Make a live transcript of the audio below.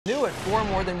New at 4,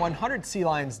 more than 100 sea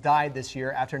lions died this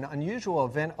year after an unusual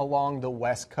event along the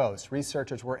west coast.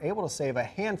 Researchers were able to save a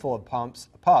handful of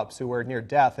pups who were near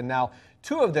death, and now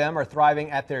 2 of them are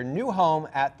thriving at their new home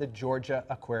at the Georgia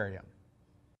Aquarium.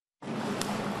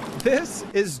 This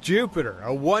is Jupiter,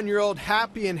 a 1-year-old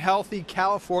happy and healthy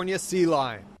California sea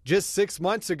lion. Just 6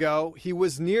 months ago, he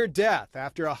was near death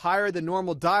after a higher than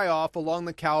normal die-off along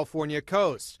the California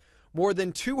coast. More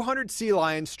than 200 sea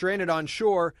lions stranded on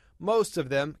shore, most of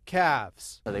them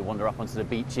calves. They wander up onto the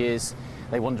beaches,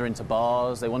 they wander into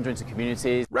bars, they wander into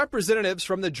communities. Representatives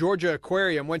from the Georgia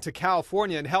Aquarium went to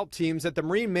California and helped teams at the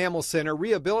Marine Mammal Center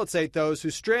rehabilitate those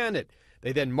who stranded.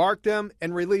 They then marked them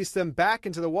and released them back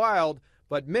into the wild,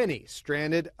 but many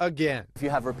stranded again. If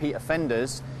you have repeat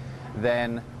offenders,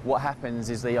 then what happens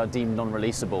is they are deemed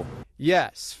non-releasable.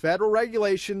 Yes, federal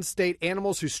regulations state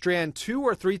animals who strand 2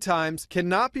 or 3 times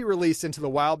cannot be released into the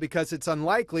wild because it's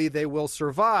unlikely they will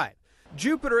survive.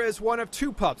 Jupiter is one of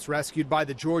 2 pups rescued by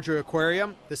the Georgia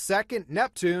Aquarium. The second,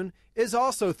 Neptune, is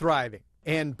also thriving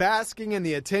and basking in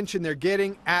the attention they're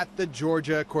getting at the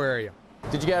Georgia Aquarium.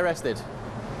 Did you get arrested?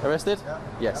 Arrested? Yeah.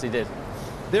 Yes, he did.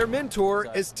 Their mentor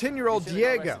is 10-year-old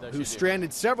Diego, who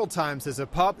stranded several times as a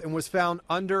pup and was found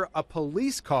under a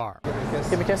police car.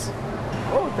 Give me a kiss.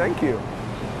 Oh, thank you.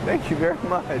 Thank you very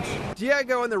much.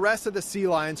 Diego and the rest of the sea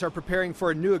lions are preparing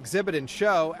for a new exhibit and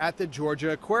show at the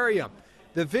Georgia Aquarium.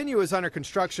 The venue is under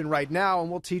construction right now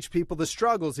and will teach people the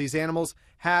struggles these animals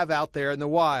have out there in the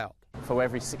wild. For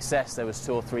every success, there was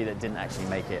 2 or 3 that didn't actually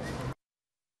make it.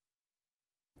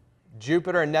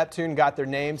 Jupiter and Neptune got their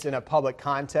names in a public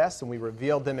contest, and we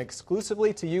revealed them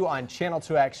exclusively to you on Channel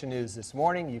 2 Action News this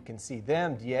morning. You can see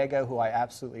them, Diego, who I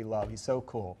absolutely love. He's so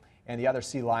cool, and the other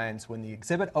sea lions when the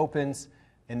exhibit opens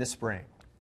in the spring.